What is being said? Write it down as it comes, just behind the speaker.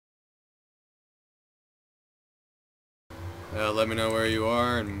Let me know where you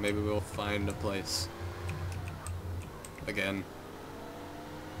are, and maybe we'll find a place. Again.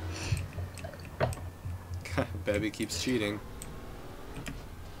 Bebby keeps cheating.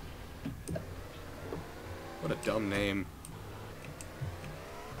 What a dumb name.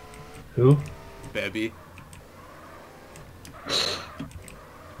 Who? Bebby.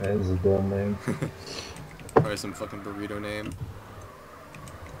 That is a dumb name. Probably some fucking burrito name.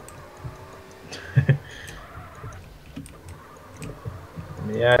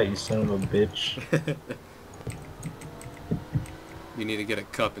 Yeah, you son of a bitch. You need to get a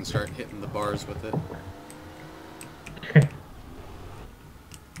cup and start hitting the bars with it.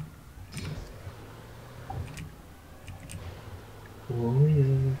 Oh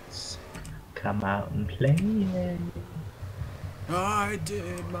yes, come out and play. I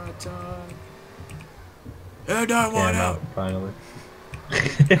did my time. And I Okay, want I'm out. out finally.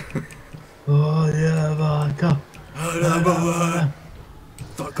 Oh yeah, vodka.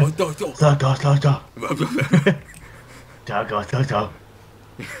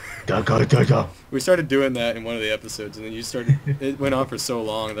 We started doing that in one of the episodes, and then you started. It went on for so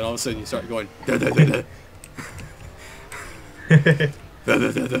long, and then all of a sudden you started going. Da, da, da, da. Da,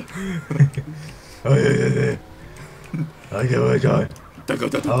 da, da, da.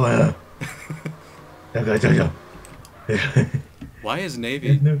 Da, da, da, da. Why is Navy?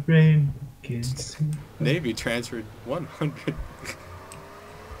 In the rain, can see. Navy transferred 100.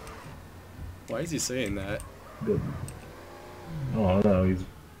 Why is he saying that? Oh no, he's.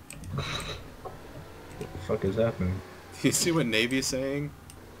 What the fuck is happening? Do you see what Navy's saying?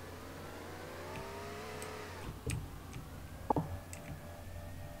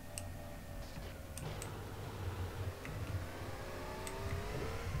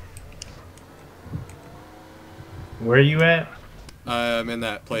 Where are you at? I'm in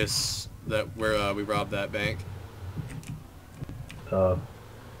that place where we robbed that bank. Uh,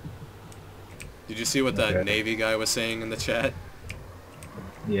 Did you see what that Okay. Navy guy was saying in the chat?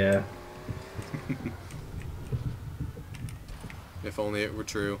 yeah. If only it were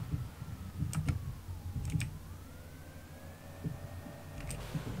true.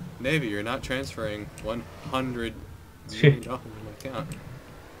 Navy, you're not transferring $100 million in my account.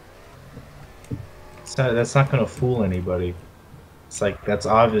 So that's not gonna fool anybody. It's like that's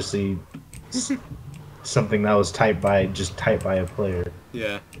obviously something that was typed by a player.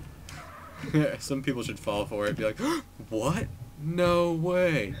 Yeah. Some people should fall for it. Be like, what? No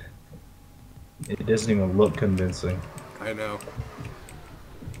way. It doesn't even look convincing. I know.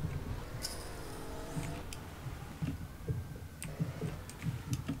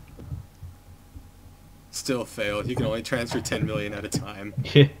 Still failed. You can only transfer 10 million at a time.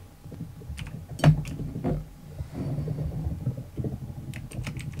 Yeah.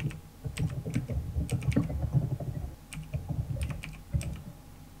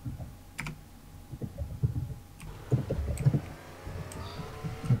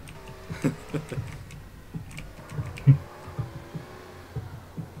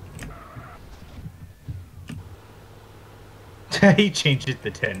 He changed it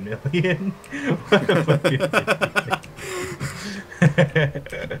to 10 million. What a fucking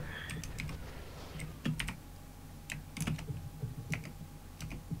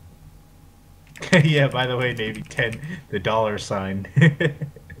yeah, by the way, Navy 10, the dollar sign.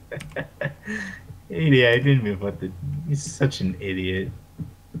 Yeah, I didn't even put the. He's such an idiot.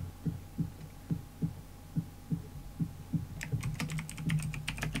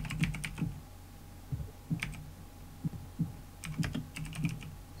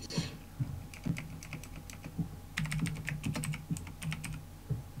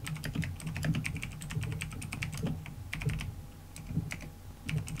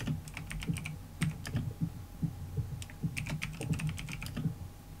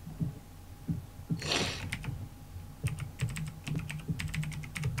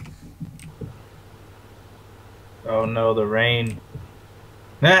 Oh no, the rain.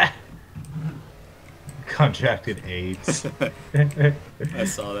 Ah! Contracted AIDS. I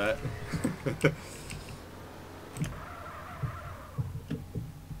saw that.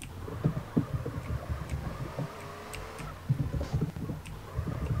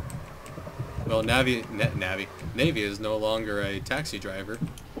 Well, Navy is no longer a taxi driver.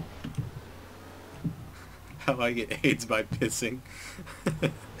 How I get AIDS by pissing.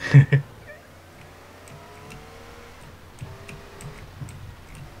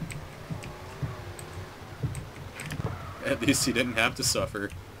 At least he didn't have to suffer.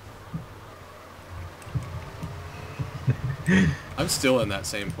 I'm still in that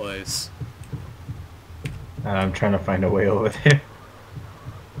same place. I'm trying to find a way over there.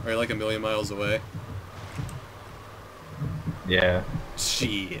 Are you like a million miles away? Yeah.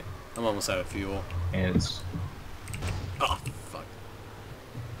 Shit. I'm almost out of fuel. And it's... Oh, fuck.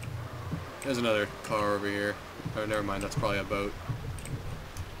 There's another car over here. Oh, never mind. That's probably a boat.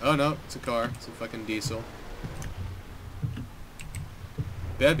 Oh, no. It's a car. It's a fucking diesel.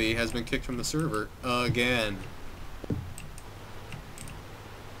 Bebby has been kicked from the server again.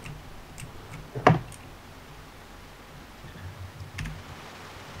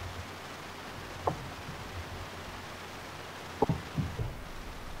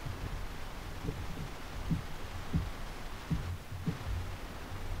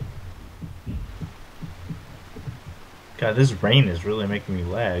 God, this rain is really making me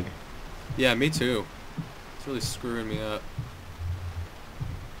lag. Yeah, me too. It's really screwing me up.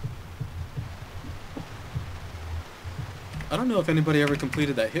 I don't know if anybody ever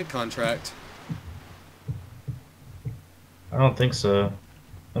completed that hit contract. I don't think so.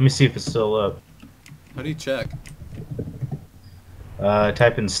 Let me see if it's still up. How do you check?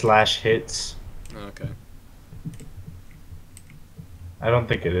 Type in /hits. Oh, okay. I don't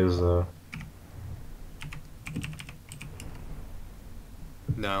think it is though.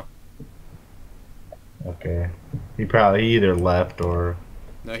 No. Okay. He probably either left or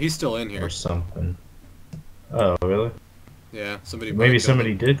No, he's still in here. something. Oh, really? Yeah, somebody. Maybe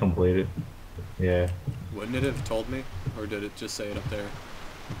somebody did complete it. Yeah. Wouldn't it have told me, or did it just say it up there?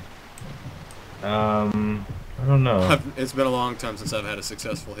 I don't know. It's been a long time since I've had a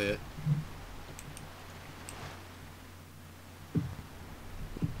successful hit.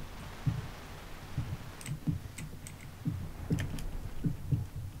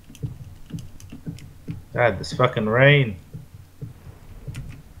 God, this fucking rain.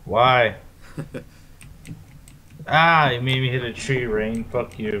 Why? Ah, you made me hit a tree, rain.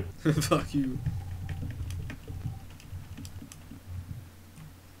 Fuck you. Fuck you.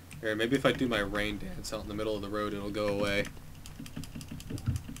 Here, maybe if I do my rain dance out in the middle of the road, it'll go away.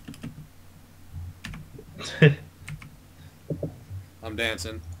 I'm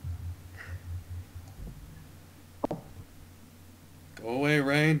dancing. Go away,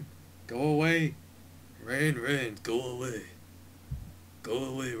 rain. Go away. Rain, rain, go away. Go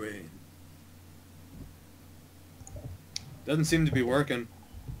away, rain. Doesn't seem to be working.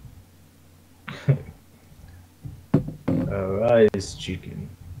 Rice chicken.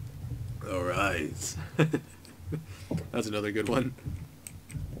 Alright. That's another good one.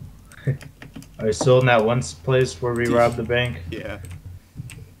 Are you still in that one place where we robbed the bank? Yeah.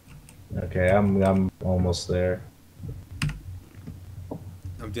 Okay, I'm almost there.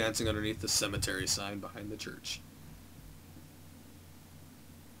 I'm dancing underneath the cemetery sign behind the church.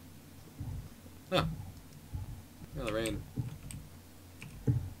 Huh. Yeah, the rain.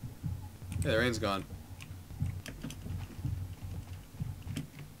 Yeah, the rain's gone.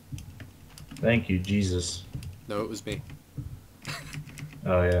 Thank you, Jesus. No, it was me.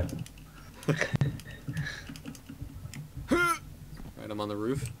 Oh yeah. Right, I'm on the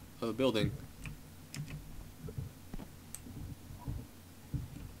roof of the building.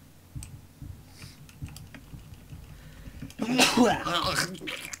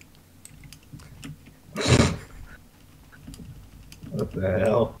 What the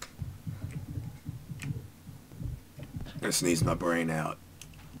hell? I sneezed my brain out.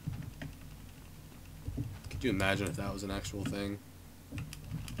 Could you imagine if that was an actual thing?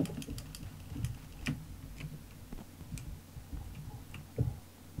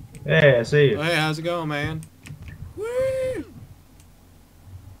 Hey, I see you. Oh, hey, how's it going, man? Woo! You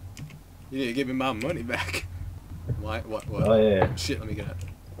need to give me my money back. Why? What? Oh yeah. Shit, let me get it.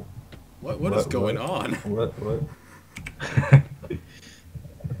 What is going on? What?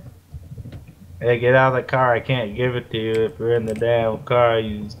 Hey, get out of the car. I can't give it to you if you're in the damn car,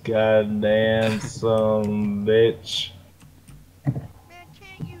 you goddamn son bitch. Man,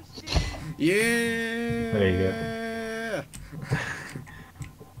 can't you see? Yeah. There you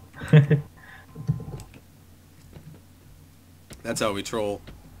go. That's how we troll.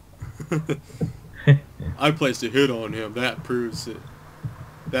 I placed a hit on him. That proves it.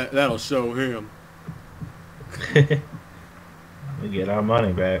 That'll show him. We get our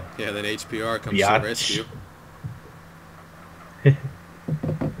money back. Yeah, then HPR comes Biatch. to rescue.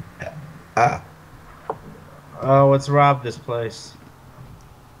 Oh, let's rob this place.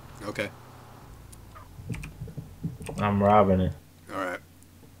 Okay. I'm robbing it. Alright.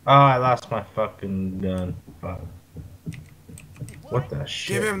 Oh, I lost my fucking gun. Fuck. What the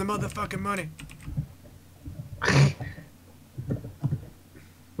shit? Give him the motherfucking money.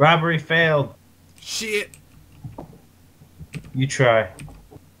 Robbery failed. Shit. You try.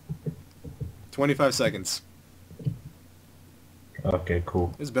 25 seconds. Okay,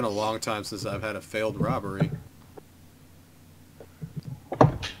 cool. It's been a long time since I've had a failed robbery.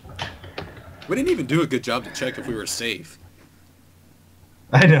 We didn't even do a good job to check if we were safe.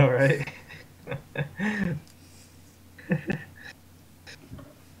 I know, right?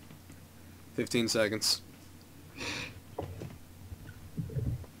 15 seconds.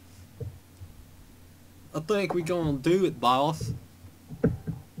 I think we gonna do it, boss.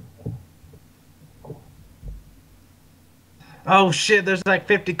 Oh shit, there's like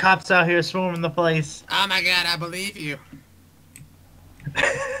 50 cops out here swarming the place. Oh my god, I believe you.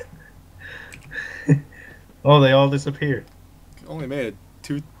 Oh, they all disappeared. Only made it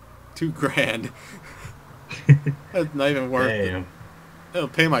two grand. That's not even worth it. Damn. It'll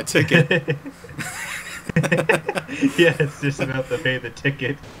pay my ticket. Yeah, it's just enough to pay the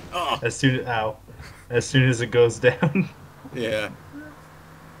ticket. Oh. As soon as it goes down. Yeah.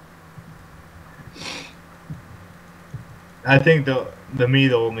 I think the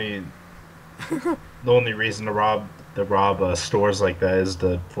only reason to rob stores like that is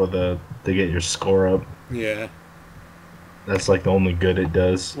to get your score up. Yeah. That's like the only good it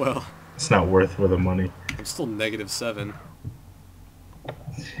does. Well, It's not worth for the money. I'm still -7.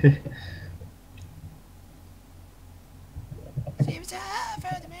 Seems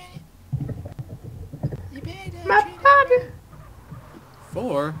for the minute. You paid My body.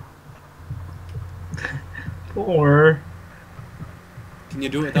 4. Or Can you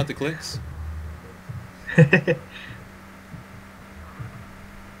do it without the clicks?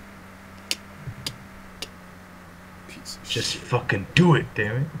 Piece of just shit. fucking do it,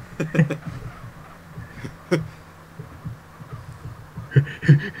 damn it.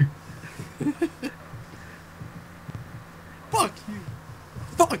 Fuck you.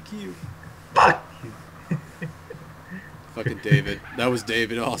 Fuck you. Fuck you. Fucking David. That was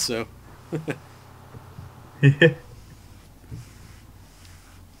David also.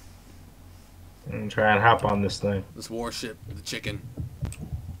 I'm trying to hop on this thing. This warship, the chicken.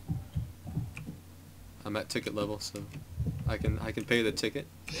 I'm at ticket level, so I can pay the ticket.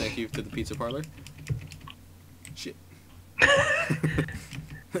 Thank you to the pizza parlor. Shit.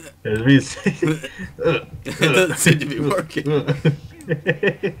 There's me. It doesn't seem to be working.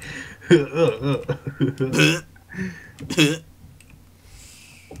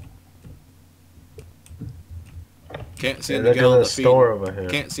 Can't seem to Look get at on the the feed. store over here.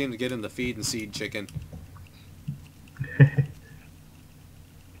 Can't seem to get in the feed and seed chicken.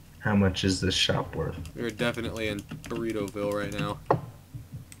 How much is this shop worth? We're definitely in Burritoville right now.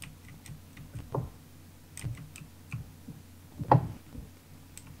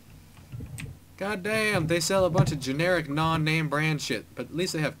 God damn, they sell a bunch of generic non-name brand shit, but at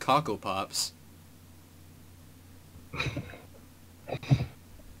least they have Cocoa Pops.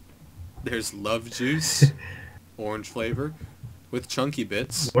 There's Love Juice, orange flavor, with chunky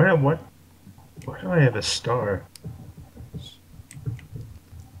bits. Where do I have a star?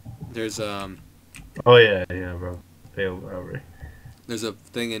 There's Oh yeah, bro. Failed robbery. there's a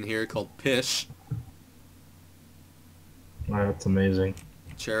thing in here called Pish, Wow, that's amazing.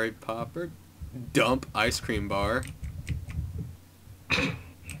 cherry popper, dump ice cream bar. That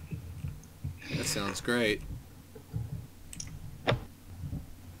sounds great.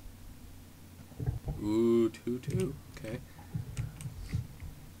 Ooh, two. Okay.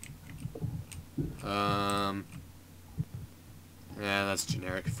 Yeah, that's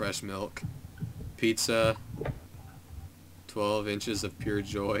generic. Fresh milk. Pizza. 12 inches of pure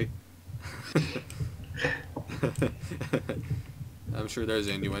joy. I'm sure there's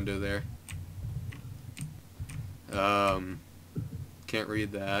innuendo there. Can't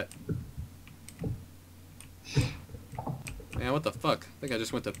read that. Man, what the fuck? I think I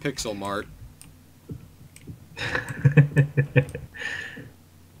just went to Pixel Mart.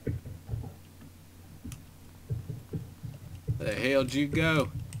 The hell'd you go?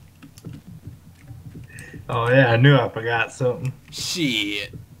 Oh yeah, I knew I forgot something.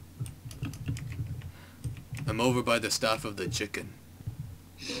 Shit. I'm over by the stuff of the chicken.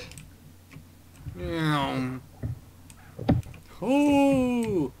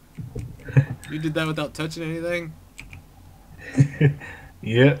 Oh! You did that without touching anything?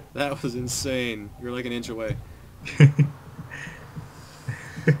 Yep. That was insane. You're like an inch away.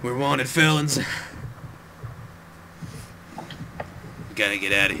 We're wanted felons. We gotta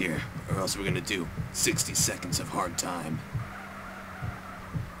get out of here, or else we're gonna do 60 seconds of hard time.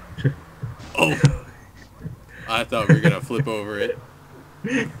 Oh! I thought we were gonna flip over it.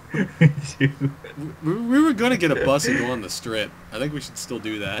 We were gonna get a bus and go on the strip. I think we should still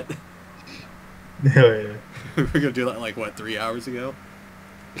do that. Oh yeah. We were gonna do that like, what, 3 hours ago?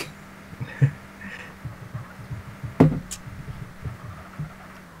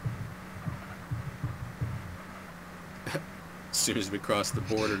 soon as we cross the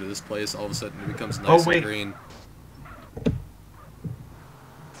border to this place, all of a sudden it becomes Oh, nice wait. and green.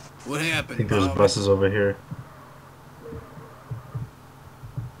 What I happened, think there's Bob? buses over here.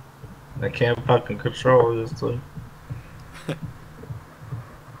 I can't fucking control this thing.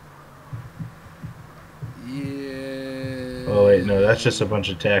 Yeah. Oh wait, no, that's just a bunch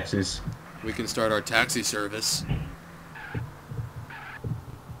of taxis. We can start our taxi service.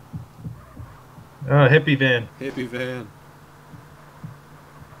 Oh, hippie van. Hippie van.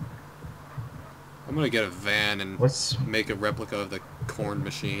 I'm gonna get a van and make a replica of the corn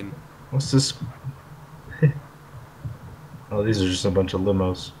machine. What's this? Oh, these are just a bunch of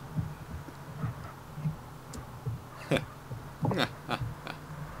limos. Why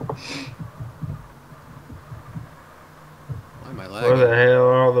am I lagging? Where the hell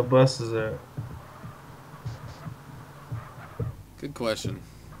are all the buses at? Good question.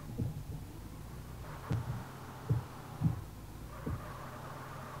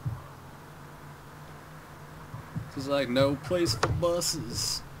 There's like no place for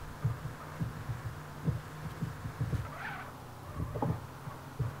buses.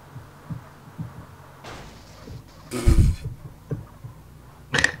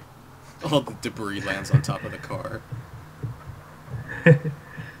 All the debris lands on top of the car.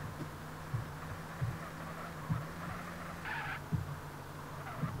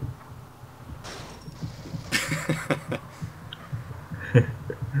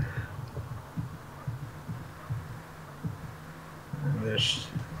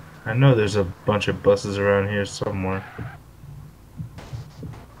 I know there's a bunch of buses around here somewhere.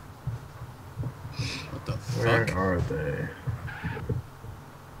 What the Where fuck? are they?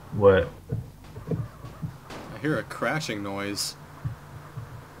 What? I hear a crashing noise.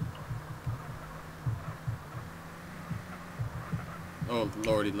 Oh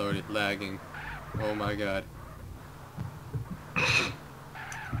lordy, lordy, lagging. Oh my god.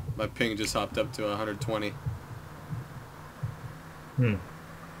 My ping just hopped up to 120.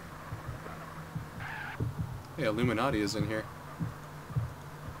 Hey, Illuminati is in here.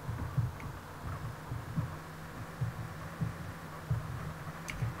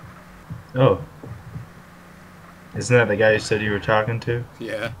 Oh. Isn't that the guy you said you were talking to?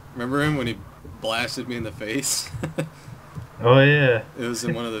 Yeah. Remember him when he blasted me in the face? Oh yeah. It was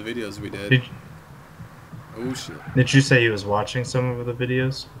in one of the videos we did. Oh shit. Did you say he was watching some of the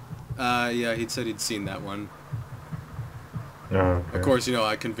videos? Yeah, he'd said he'd seen that one. Oh, okay. Of course, you know,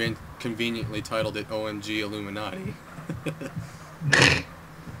 I conveniently titled it OMG Illuminati.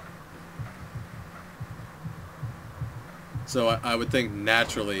 So I would think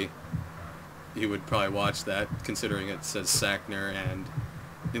naturally he would probably watch that, considering it says SACNR and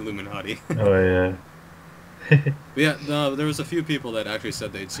Illuminati. Oh yeah. But yeah, no, there was a few people that actually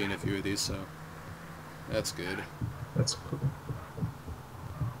said they'd seen a few of these, so that's good. That's cool.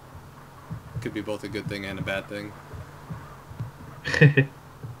 Could be both a good thing and a bad thing.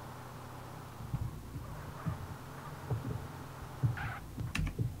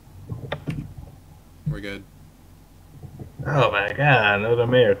 We're good. Oh my god, another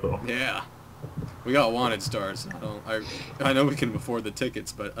miracle. Yeah. We got wanted stars. I know we can afford the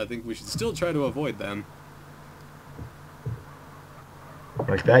tickets, but I think we should still try to avoid them.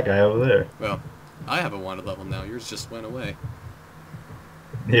 Like that guy over there. Well, I have a wanted level now. Yours just went away.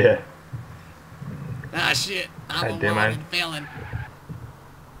 Yeah. Ah, shit. I'm God a damn wanted it. felon.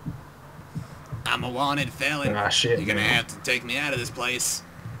 I'm a wanted felon. Ah, shit, You're gonna man. have to take me out of this place.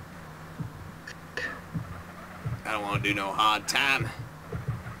 I don't want to do no hard time.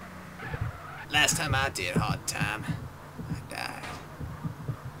 Last time I did hard time, I died.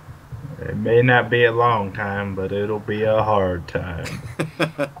 It may not be a long time, but it'll be a hard time.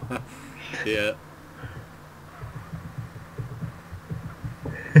 Yeah.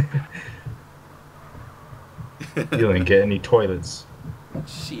 You didn't get any toilets.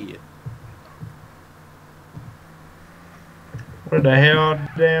 Shit. Where the hell are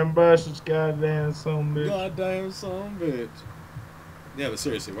the damn buses? Goddamn son bitch. Goddamn son of a bitch. Yeah, but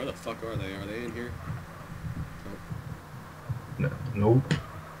seriously, where the fuck are they? Are they in here? No, nope.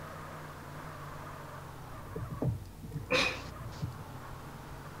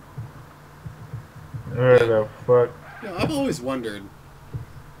 Where the fuck? Yeah, I've always wondered.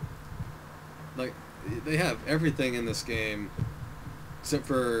 Like, they have everything in this game, except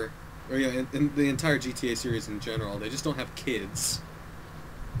for, or yeah, in the entire GTA series in general. They just don't have kids.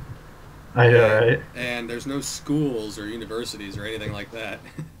 I know, right? And there's no schools or universities or anything like that.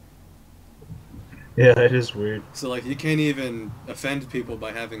 Yeah, that is weird. So like, you can't even offend people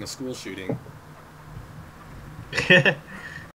by having a school shooting.